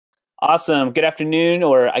Awesome. Good afternoon,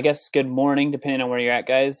 or I guess good morning, depending on where you're at,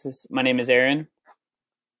 guys. My name is Aaron.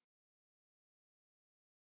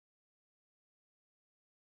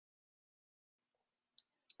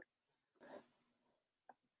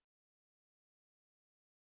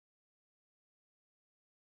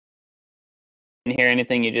 Didn't hear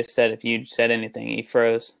anything you just said. If you said anything, you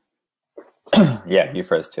froze. Yeah, you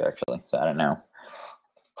first too, actually. So I don't know.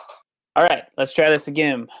 All right, let's try this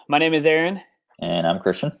again. My name is Aaron, And I'm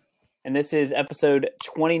Christian. and this is episode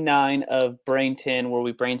 29 of Brain 10, where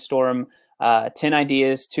we brainstorm 10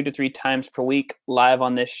 ideas 2 to 3 times per week live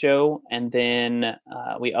on this show, and then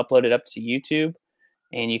we upload it up to YouTube,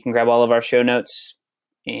 and you can grab all of our show notes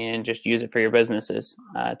and just use it for your businesses.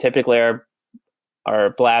 Typically, our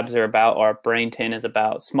blabs are about, our brain 10 is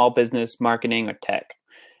about small business, marketing, or tech.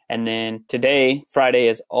 And then today, Friday,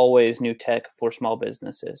 is always new tech for small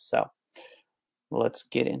businesses. So let's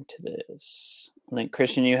get into this. I think,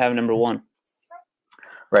 Christian, you have number one.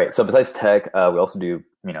 Right. So besides tech, we also do,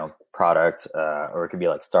 products, or it could be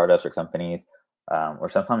like startups or companies, or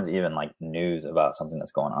sometimes even like news about something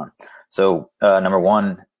that's going on. So number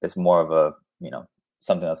one is more of a,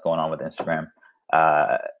 something that's going on with Instagram.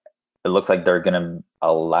 It looks like they're going to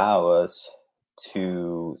allow us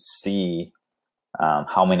to see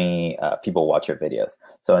how many people watch your videos.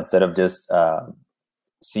 So instead of just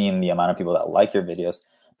seeing the amount of people that like your videos,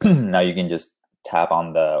 now you can just tap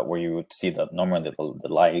on the where you would see normally the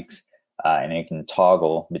likes, and you can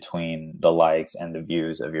toggle between the likes and the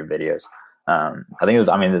views of your videos. I think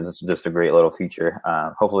this is just a great little feature.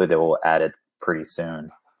 Hopefully they will add it pretty soon,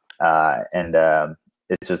 and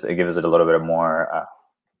it gives it a little bit of more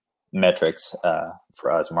metrics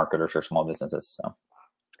for us marketers or small businesses. So.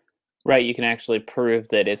 Right, you can actually prove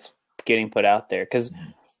that it's getting put out there. Because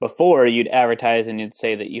before, you'd advertise and you'd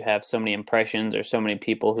say that you have so many impressions or so many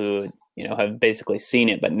people who have basically seen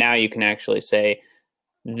it. But now you can actually say,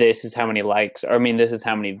 this is how many likes, or this is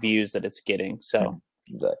how many views that it's getting. So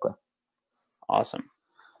Exactly. Awesome.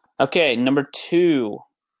 Okay, number two.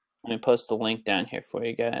 Let me post the link down here for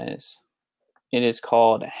you guys. It is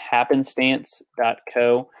called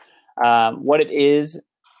happenstance.co. What it is,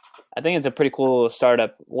 I think it's a pretty cool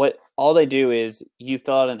startup. What all they do is you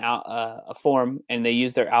fill out a form, and they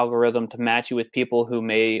use their algorithm to match you with people who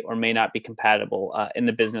may or may not be compatible in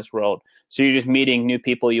the business world. So you're just meeting new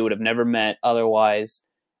people you would have never met otherwise.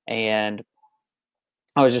 And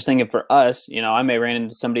I was just thinking, for us, I may run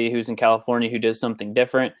into somebody who's in California who does something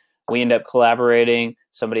different. We end up collaborating.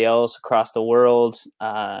 Somebody else across the world,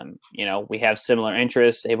 we have similar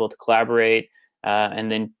interests, able to collaborate,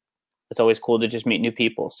 and then it's always cool to just meet new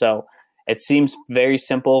people. So it seems very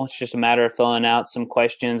simple. It's just a matter of filling out some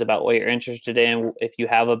questions about what you're interested in, if you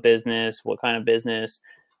have a business, what kind of business,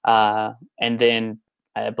 and then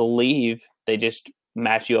I believe they just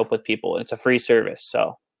match you up with people. It's a free service,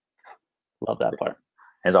 so love that part.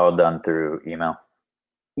 It's all done through email.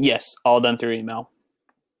 Yes, all done through email.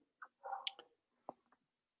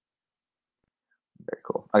 Very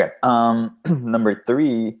cool. Okay. Number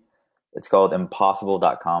three, it's called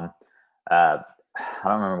impossible.com. I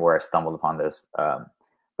don't remember where I stumbled upon this, but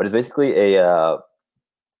it's basically a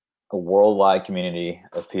worldwide community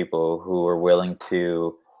of people who are willing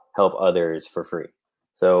to help others for free.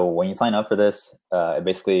 So when you sign up for this, it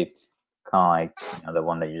basically kind of like the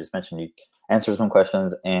one that you just mentioned. You answer some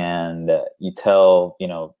questions, and you tell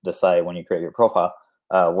the site when you create your profile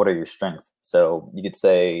what are your strengths. So you could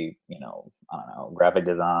say I don't know, graphic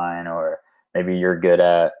design, or maybe you're good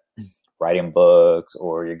at writing books,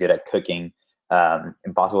 or you're good at cooking.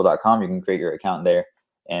 Impossible.com, you can create your account there,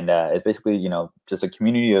 and it's basically just a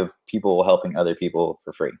community of people helping other people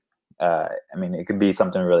for free. It could be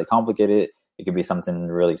something really complicated, it could be something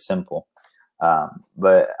really simple,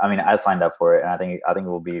 but I signed up for it, and I think it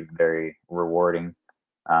will be very rewarding.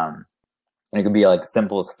 And it could be like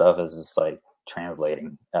simple stuff as just like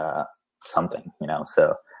translating something,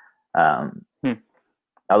 so I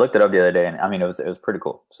looked it up the other day, and it was pretty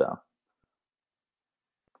cool. So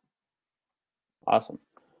Awesome.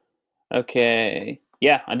 Okay.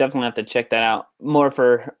 Yeah, I definitely have to check that out more.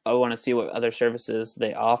 I want to see what other services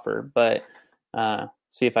they offer, but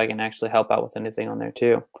see if I can actually help out with anything on there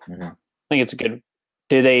too. mm-hmm. I think it's a good.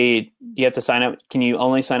 Do you have to sign up? Can you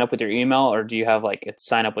only sign up with your email, or do you have it's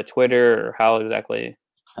sign up with Twitter, or how exactly?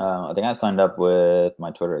 I think I signed up with my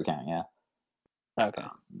Twitter account. Yeah. Okay.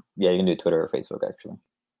 Yeah, you can do Twitter or Facebook actually.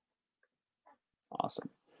 Awesome.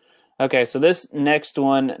 Okay, so this next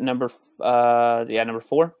one, number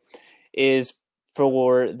 4, is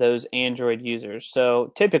for those Android users.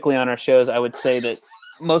 So typically on our shows, I would say that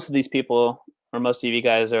most of these people, or most of you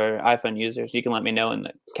guys, are iPhone users. You can let me know in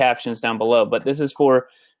the captions down below. But this is for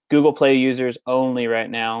Google Play users only right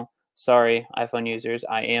now. Sorry, iPhone users.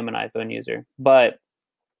 I am an iPhone user, but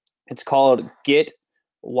it's called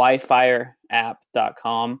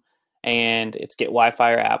getwifireapp.com, and it's Get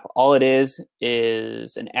Wi-Fi app. All it is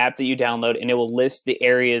an app that you download, and it will list the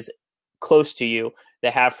areas close to you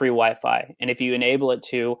that have free Wi-Fi. And if you enable it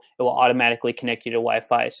to, it will automatically connect you to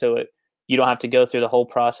Wi-Fi. So you don't have to go through the whole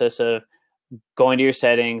process of going to your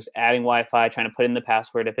settings, adding Wi-Fi, trying to put in the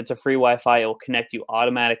password. If it's a free Wi-Fi, it will connect you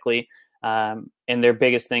automatically. And their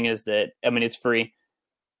biggest thing is that, I mean, it's free,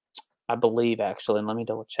 I believe, actually. And let me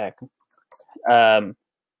double check.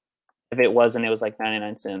 If it wasn't, it was like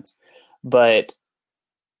 99 cents. But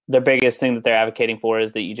the biggest thing that they're advocating for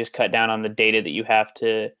is that you just cut down on the data that you have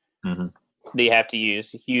to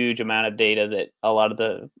use. A huge amount of data that a lot of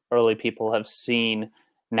the early people have seen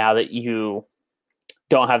now that you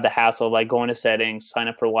don't have the hassle of like going to settings, sign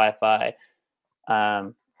up for Wi-Fi.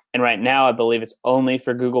 And right now, I believe it's only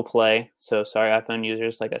for Google Play. So sorry, iPhone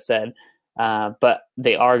users, like I said. But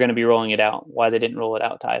they are going to be rolling it out. Why they didn't roll it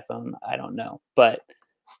out to iPhone, I don't know. But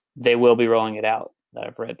they will be rolling it out, that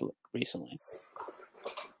I've read recently.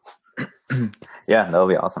 Yeah, that'll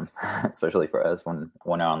be awesome, especially for us when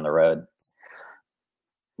we're on the road.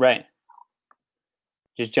 Right.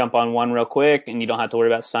 Just jump on one real quick, and you don't have to worry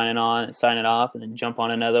about signing on and signing off, and then jump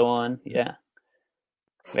on another one. Yeah.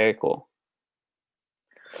 Very cool.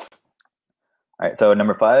 All right, so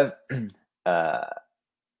number 5,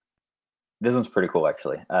 this one's pretty cool,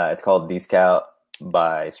 actually. It's called Dscout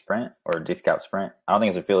by Sprint, or Dscout Sprint. I don't think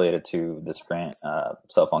it's affiliated to the Sprint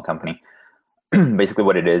cell phone company. Basically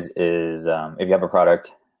what it is if you have a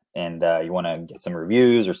product and you want to get some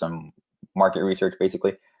reviews or some market research,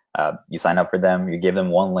 basically, you sign up for them. You give them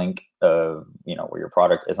one link of, where your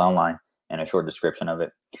product is online and a short description of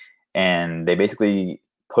it. And they basically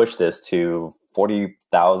push this to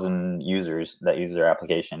 40,000 users that use their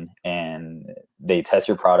application, and they test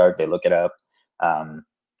your product, they look it up, and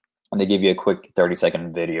they give you a quick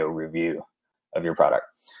 30-second video review of your product.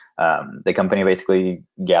 The company basically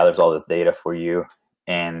gathers all this data for you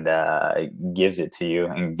and gives it to you,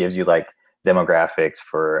 and gives you like demographics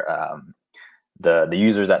for the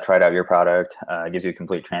users that tried out your product, gives you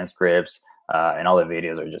complete transcripts, and all the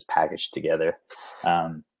videos are just packaged together.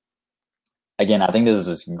 Again, I think this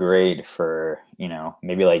is great for,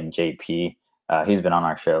 maybe like JP. He's been on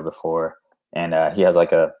our show before, and he has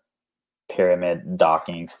like a pyramid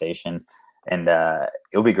docking station, and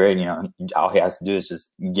it'll be great. All he has to do is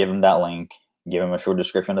just give him that link, give him a short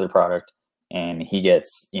description of the product, and he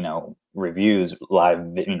gets, reviews,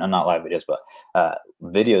 not live videos, but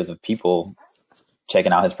videos of people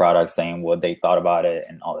checking out his product, saying what they thought about it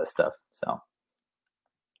and all this stuff. So,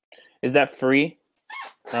 is that free?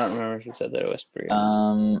 I don't remember if you said that it was free.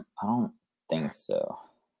 I don't think so.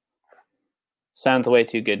 Sounds way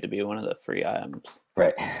too good to be one of the free items.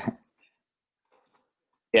 Right.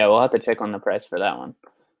 Yeah, we'll have to check on the price for that one.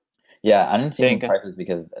 Yeah, I didn't see any prices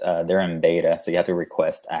because they're in beta, so you have to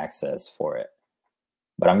request access for it.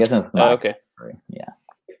 But I'm guessing it's not free. Yeah.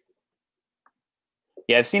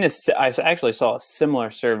 Yeah, I actually saw a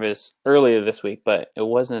similar service earlier this week, but it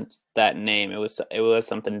wasn't that name. It was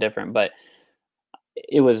something different, but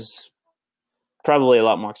it was probably a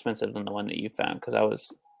lot more expensive than the one that you found, because I was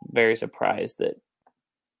very surprised that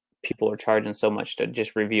people are charging so much to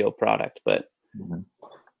just review a product. But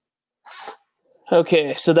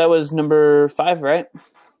okay, so that was number 5, right?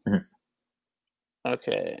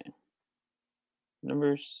 Okay,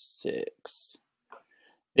 number 6.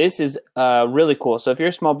 This is really cool. So if you're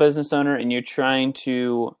a small business owner and you're trying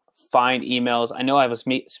to find emails, I know I was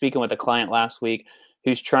speaking with a client last week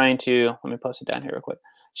who's trying to, let me post it down here real quick.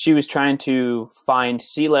 She was trying to find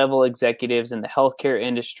C-level executives in the healthcare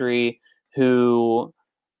industry who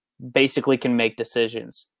basically can make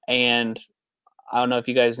decisions. And I don't know if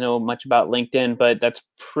you guys know much about LinkedIn, but that's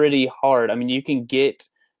pretty hard. I mean, you can get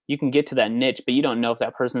to that niche, but you don't know if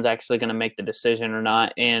that person's actually going to make the decision or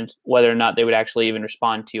not, and whether or not they would actually even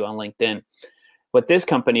respond to you on LinkedIn. What this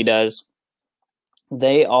company does,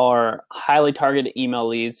 they are highly targeted email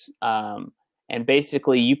leads, and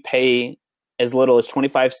basically you pay as little as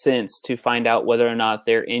 25 cents to find out whether or not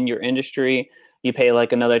they're in your industry. You pay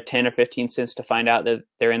like another 10 or 15 cents to find out that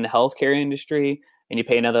they're in the healthcare industry, and you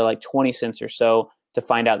pay another like 20 cents or so to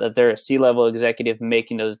find out that they're a C-level executive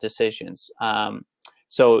making those decisions.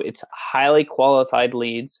 So it's highly qualified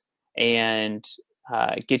leads, and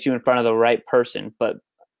get you in front of the right person. But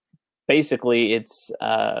basically it's,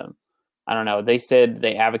 I don't know, they said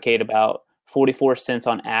they advocate about 44 cents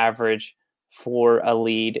on average for a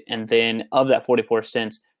lead. And then of that 44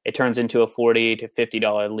 cents, it turns into a $40 to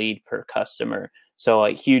 $50 lead per customer. So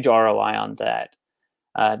a huge ROI on that.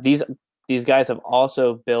 These guys have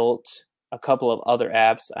also built a couple of other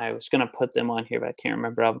apps. I was going to put them on here, but I can't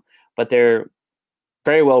remember them. But they're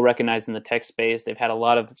very well recognized in the tech space. They've had a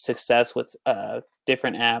lot of success with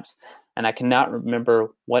different apps, and I cannot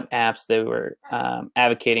remember what apps they were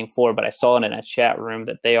advocating for, but I saw it in a chat room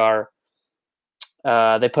that they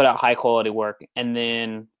put out high quality work. And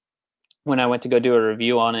then when I went to go do a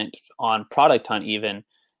review on it on Product Hunt, even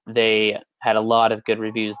they had a lot of good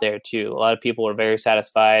reviews there too. A lot of people were very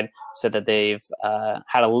satisfied, said that they've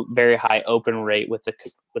had a very high open rate with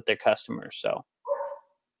their customers. So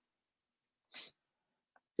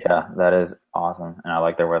Yeah, that is awesome, and I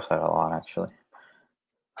like their website a lot, actually.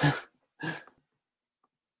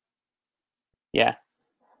 yeah,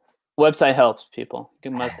 website helps people.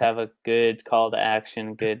 You must have a good call to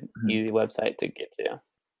action, good easy website to get to.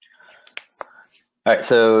 All right,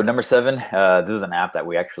 so number 7, this is an app that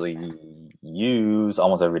we actually use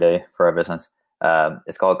almost every day for our business.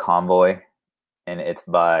 It's called Convoy, and it's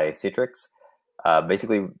by Citrix.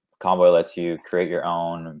 Basically, Convoy lets you create your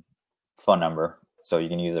own phone number, so you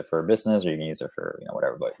can use it for business or you can use it for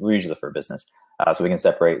whatever. But we use it for business, so we can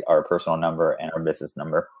separate our personal number and our business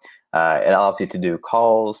number. It allows you to do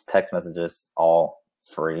calls, text messages, all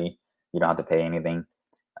free. You don't have to pay anything.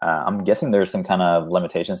 I'm guessing there's some kind of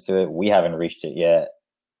limitations to it. We haven't reached it yet,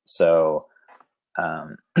 so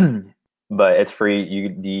but it's free.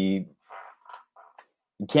 You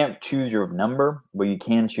can't choose your number, but you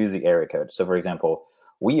can choose the area code. So, for example,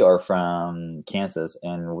 we are from Kansas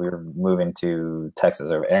and we're moving to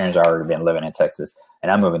Texas. Or Aaron's already been living in Texas,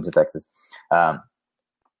 and I'm moving to Texas.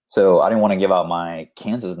 So I didn't want to give out my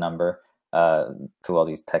Kansas number to all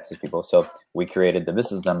these Texas people. So we created the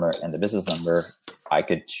business number, and the business number I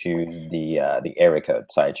could choose the area code.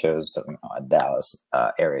 So I chose a Dallas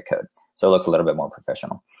area code. So it looks a little bit more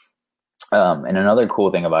professional. And another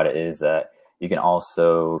cool thing about it is that you can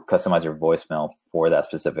also customize your voicemail for that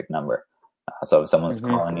specific number. So if someone's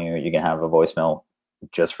calling you, you can have a voicemail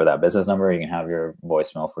just for that business number. You can have your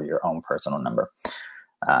voicemail for your own personal number.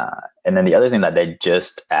 And then the other thing that they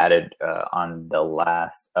just added on the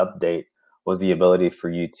last update was the ability for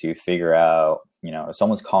you to figure out, if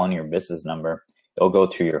someone's calling your business number, it'll go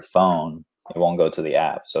to your phone. It won't go to the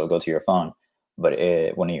app. So it'll go to your phone. But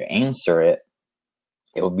when you answer it,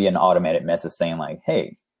 it will be an automated message saying like,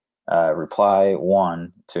 hey, reply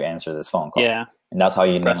 1 to answer this phone call. Yeah. And that's how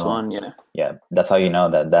you Press know. 1, yeah. Yeah, that's how you know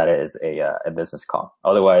that is a business call.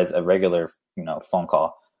 Otherwise, a regular phone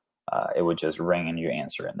call, it would just ring and you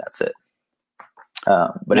answer and that's it.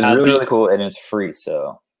 But it's really cool and it's free.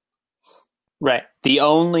 So right. The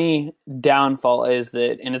only downfall is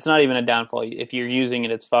that, and it's not even a downfall. If you're using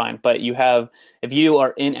it, it's fine. But if you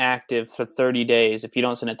are inactive for 30 days, if you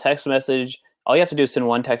don't send a text message, all you have to do is send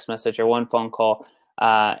one text message or one phone call.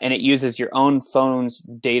 And it uses your own phone's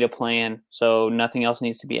data plan, so nothing else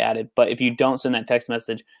needs to be added. But if you don't send that text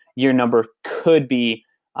message, your number could be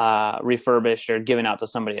refurbished or given out to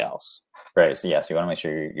somebody else. Right. So you want to make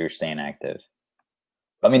sure you're staying active.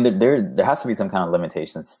 I mean, there has to be some kind of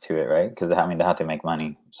limitations to it, right? Because they have to make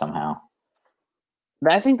money somehow.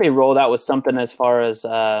 I think they rolled out with something as far as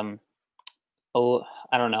I don't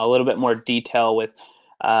know, a little bit more detail with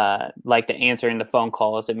like the answering the phone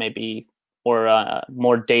calls. It may be. Or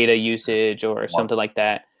more data usage or something like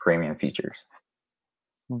that. Premium features.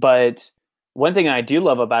 But one thing I do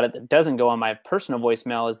love about it that doesn't go on my personal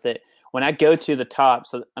voicemail is that when I go to the top,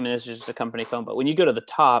 so I mean, this is just a company phone, but when you go to the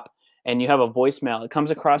top and you have a voicemail, it comes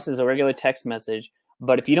across as a regular text message.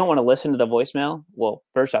 But if you don't want to listen to the voicemail, well,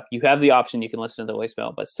 first off, you have the option you can listen to the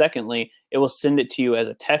voicemail. But secondly, it will send it to you as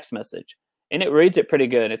a text message. And it reads it pretty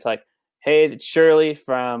good. It's like, hey, it's Shirley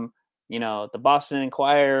from the Boston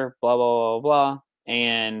Inquirer, blah, blah, blah, blah.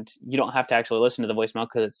 And you don't have to actually listen to the voicemail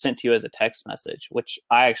because it's sent to you as a text message, which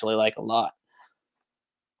I actually like a lot.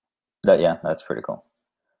 That's pretty cool.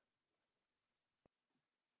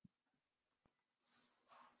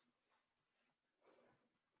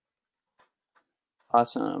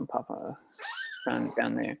 Awesome, Papa.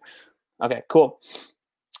 Down there. Okay, cool.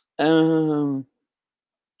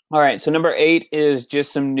 All right, so number 8 is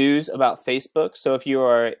just some news about Facebook. So if you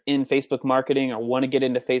are in Facebook marketing or want to get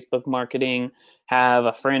into Facebook marketing, have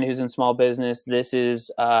a friend who's in small business, this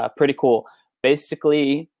is pretty cool.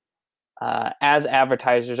 Basically, as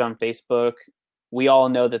advertisers on Facebook, we all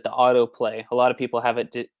know that the autoplay, a lot of people have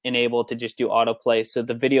it enabled to just do autoplay. So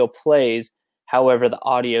the video plays, however, the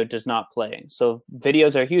audio does not play. So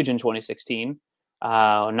videos are huge in 2016.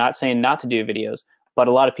 I'm not saying not to do videos, but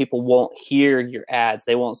a lot of people won't hear your ads.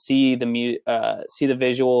 They won't see the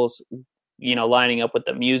visuals, lining up with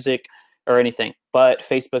the music or anything. But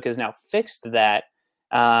Facebook has now fixed that,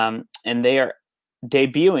 and they are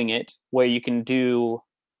debuting it where you can do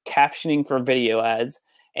captioning for video ads.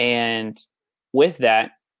 And with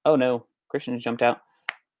that, oh no, Christian jumped out.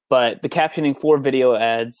 But the captioning for video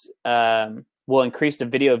ads will increase the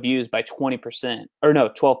video views by 20%. Or no,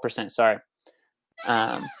 12%, sorry.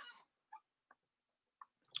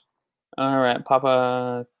 All right,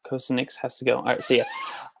 Papa Kosinix has to go. All right, see ya.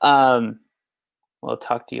 We'll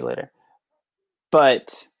talk to you later.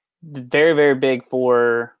 But very, very big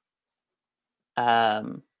for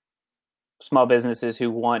small businesses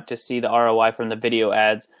who want to see the ROI from the video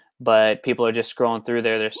ads, but people are just scrolling through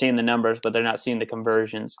there. They're seeing the numbers, but they're not seeing the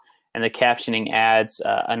conversions. And the captioning adds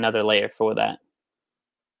another layer for that.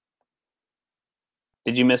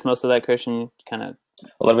 Did you miss most of that, Christian? Kind of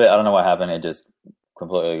a little bit. I don't know what happened. It just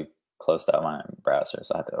completely closed out my browser,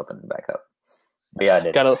 so I had to open it back up. But yeah, I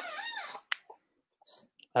did.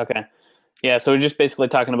 Okay. Yeah, so we're just basically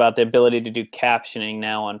talking about the ability to do captioning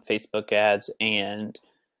now on Facebook ads and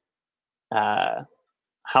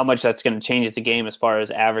how much that's going to change the game as far as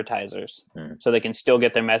advertisers. So they can still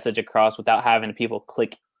get their message across without having people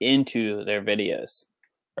click into their videos.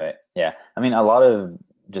 Right. Yeah. I mean, a lot of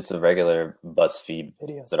just the regular BuzzFeed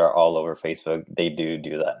videos that are all over Facebook, they do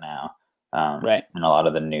that now. Right. And a lot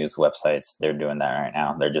of the news websites, they're doing that right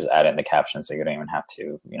now. They're just adding the captions so you don't even have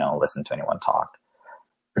to, listen to anyone talk,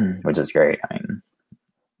 which is great. I mean,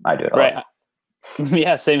 I do it all. Right.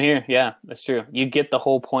 Yeah, same here. Yeah, that's true. You get the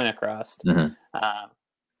whole point across.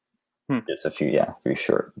 Mm-hmm. Just a few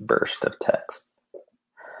short bursts of text.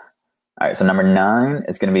 All right, so number 9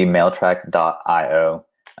 is going to be mailtrack.io.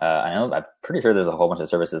 I'm pretty sure there's a whole bunch of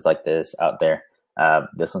services like this out there.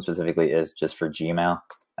 This one specifically is just for Gmail.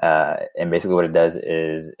 And basically what it does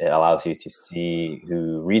is it allows you to see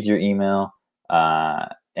who reads your email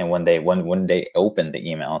and when they open the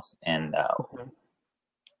emails. And I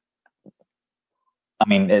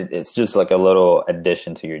mean, it's just like a little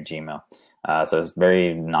addition to your Gmail. So it's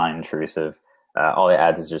very non-intrusive. All it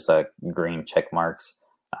adds is just like green check marks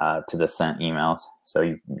to the sent emails. So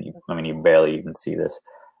you barely even see this.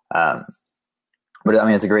 But I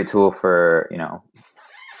mean, it's a great tool for,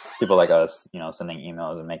 people like us, sending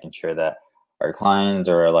emails and making sure that our clients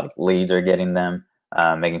or like leads are getting them,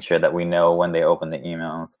 making sure that we know when they open the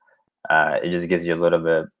emails. It just gives you a little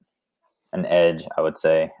bit an edge, I would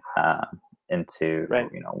say, into, right.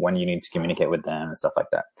 When you need to communicate with them and stuff like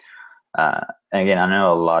that. And again, I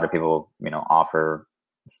know a lot of people, offer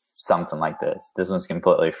something like this. This one's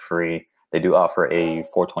completely free. They do offer a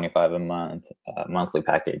 $4.25 a month monthly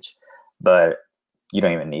package, but you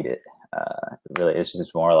don't even need it. Really, it's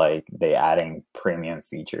just more like they adding premium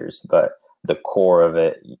features, but the core of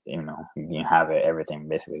it, you can have everything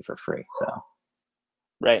basically for free. So,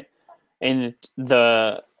 right, and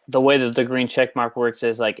the way that the green check mark works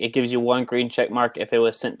is like it gives you one green check mark if it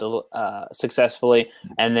was sent to, successfully,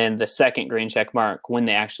 and then the second green check mark when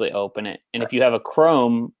they actually open it. And if you have a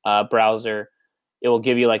Chrome browser, it will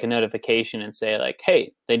give you like a notification and say like,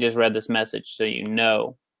 "Hey, they just read this message," so you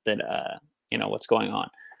know that what's going on.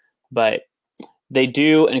 But they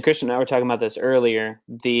do, and Christian and I were talking about this earlier.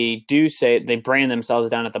 They do say they brand themselves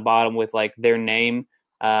down at the bottom with like their name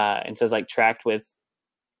and says like tracked with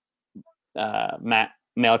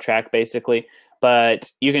mail track basically.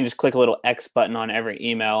 But you can just click a little X button on every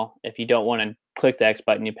email. If you don't want to click the X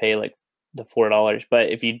button, you pay like the $4. But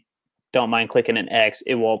if you don't mind clicking an X,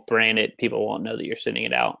 it won't brand it. People won't know that you're sending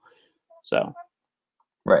it out. So,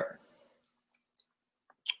 right.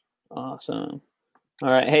 Awesome. All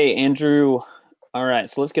right. Hey, Andrew. All right.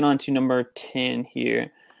 So let's get on to number 10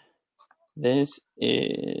 here. This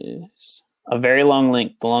is a very long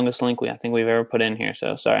link, the longest link I think we've ever put in here.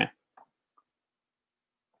 So sorry.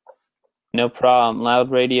 No problem. Loud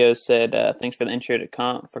Radio said, thanks for the intro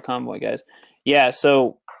for Convoy, guys. Yeah,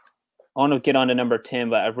 so I want to get on to number 10,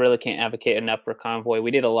 but I really can't advocate enough for Convoy.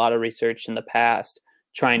 We did a lot of research in the past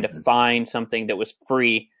trying to find something that was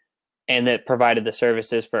free and that provided the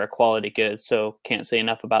services for a quality good. So can't say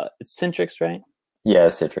enough about it. It's Citrix, right? Yeah,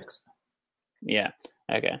 Citrix. Yeah.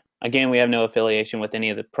 Okay. Again, we have no affiliation with any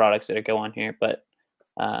of the products that go on here, but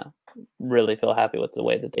really feel happy with the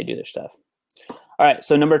way that they do their stuff. All right.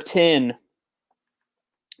 So number 10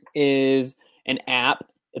 is an app.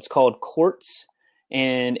 It's called Quartz,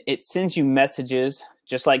 and it sends you messages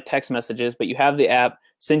just like text messages, but you have the app,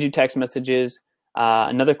 sends you text messages.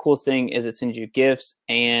 Another cool thing is it sends you GIFs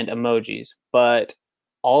and emojis, but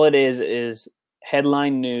all it is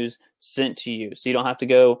headline news sent to you. So you don't have to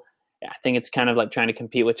go, I think it's kind of like trying to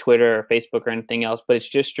compete with Twitter or Facebook or anything else, but it's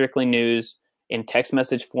just strictly news in text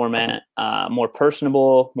message format, more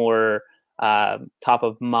personable, more top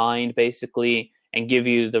of mind basically, and give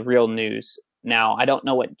you the real news Now, I don't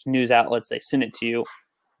know what news outlets they send it to,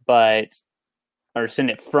 or send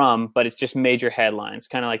it from, but it's just major headlines.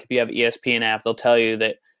 Kind of like if you have ESPN app, they'll tell you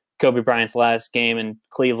that Kobe Bryant's last game in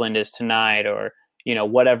Cleveland is tonight, or,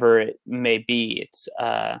 whatever it may be. It's,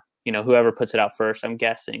 whoever puts it out first, I'm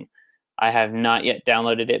guessing. I have not yet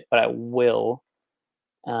downloaded it, but I will.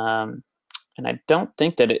 And I don't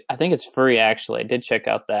think I think it's free, actually. I did check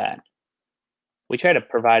out that. We try to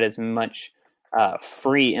provide as much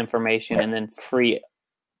free information and then free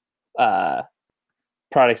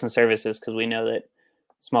products and services, because we know that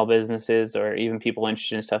small businesses or even people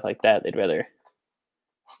interested in stuff like that, they'd rather.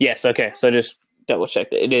 Yes, okay. So just double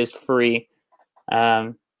check that it is free.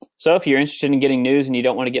 So if you're interested in getting news and you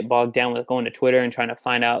don't want to get bogged down with going to Twitter and trying to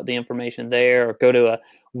find out the information there, or go to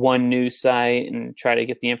one news site and try to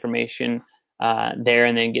get the information there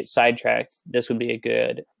and then get sidetracked, this would be a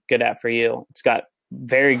good app for you. It's got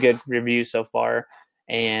very good reviews so far,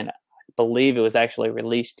 and I believe it was actually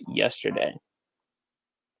released yesterday.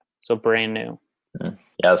 So brand new. Yeah,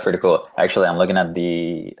 that's pretty cool. Actually, I'm looking at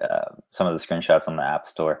the some of the screenshots on the App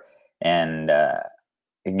Store, and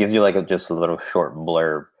it gives you like just a little short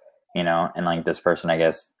blurb, and like this person, I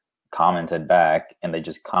guess, commented back, and they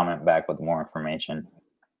just comment back with more information.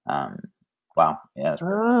 Wow. Yeah.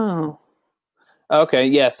 Oh. Okay.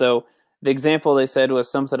 Yeah. So the example they said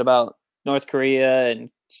was something about North Korea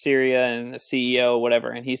and Syria and the CEO,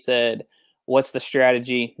 whatever, and he said, "What's the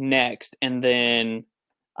strategy next?" And then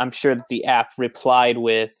I'm sure that the app replied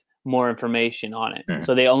with more information on it.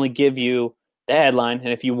 So they only give you the headline, and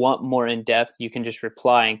if you want more in depth, you can just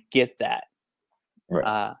reply and get that.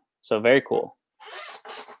 Right. So very cool.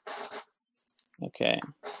 Okay.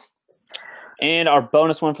 And our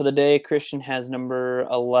bonus one for the day, Christian has number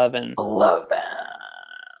 11. 11.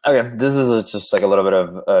 Okay, this is just like a little bit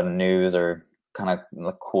of news or kind of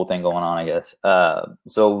a cool thing going on, I guess.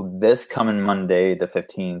 So this coming Monday, the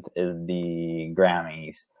 15th, is the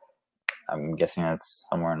Grammys. I'm guessing it's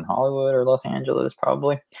somewhere in Hollywood or Los Angeles,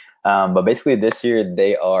 probably. But basically this year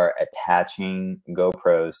they are attaching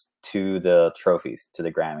GoPros to the trophies, to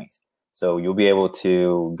the Grammys. So you'll be able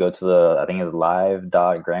to go to I think it's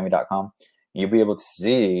live.grammy.com. You'll be able to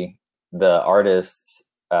see the artists'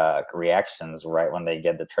 reactions right when they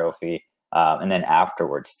get the trophy, and then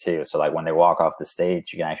afterwards too. So like when they walk off the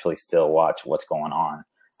stage, you can actually still watch what's going on,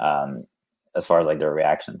 as far as like their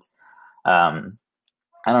reactions.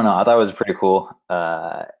 I don't know. I thought it was pretty cool.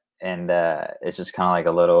 And it's just kind of like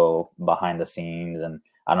a little behind the scenes. And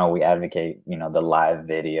I know we advocate, the live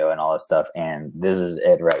video and all that stuff. And this is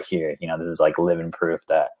it right here. This is like living proof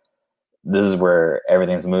that this is where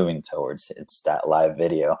everything's moving towards. It's that live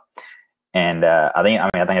video. And I think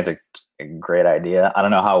it's a great idea. I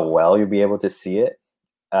don't know how well you'll be able to see it.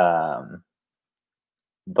 But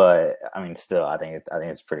I mean, still, I think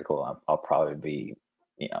it's pretty cool. I'll probably be,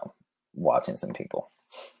 watching some people.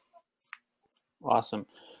 Awesome.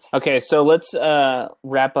 Okay, so let's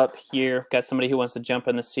wrap up here. Got somebody who wants to jump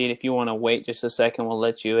in the seat. If you want to wait just a second, we'll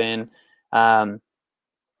let you in. But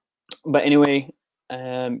anyway,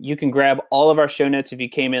 you can grab all of our show notes if you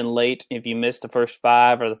came in late, if you missed the first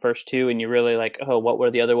 5 or the first 2 and you're really like, oh, what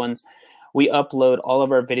were the other ones? We upload all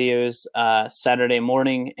of our videos Saturday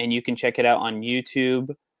morning, and you can check it out on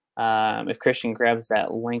YouTube. If Christian grabs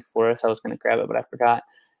that link for us, I was going to grab it, but I forgot.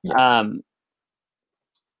 Yeah.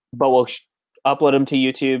 But we'll upload them to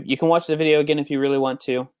YouTube. You can watch the video again if you really want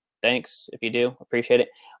to. Thanks if you do. Appreciate it.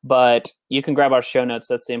 But you can grab our show notes.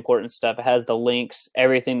 That's the important stuff. It has the links,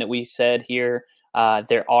 everything that we said here.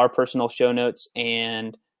 There are personal show notes,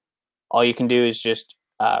 and all you can do is just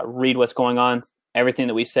read what's going on, everything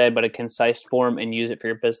that we said, but a concise form, and use it for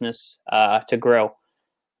your business to grow.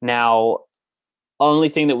 Now, only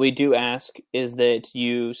thing that we do ask is that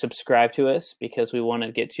you subscribe to us, because we want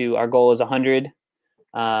to get to, our goal is 100.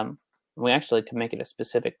 We actually, to make it a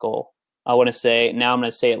specific goal, I want to say, now I'm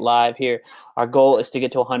going to say it live here. Our goal is to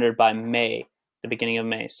get to 100 by May, the beginning of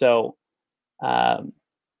May. So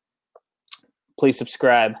please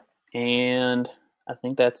subscribe. And I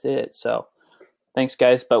think that's it. So thanks,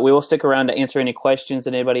 guys. But we will stick around to answer any questions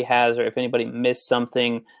that anybody has, or if anybody missed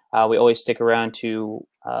something, we always stick around to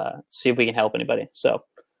see if we can help anybody. So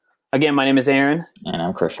again, my name is Aaron. And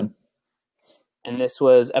I'm Christian. And this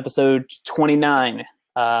was episode 29.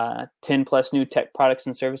 10 plus new tech products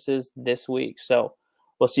and services this week. So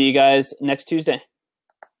we'll see you guys next Tuesday.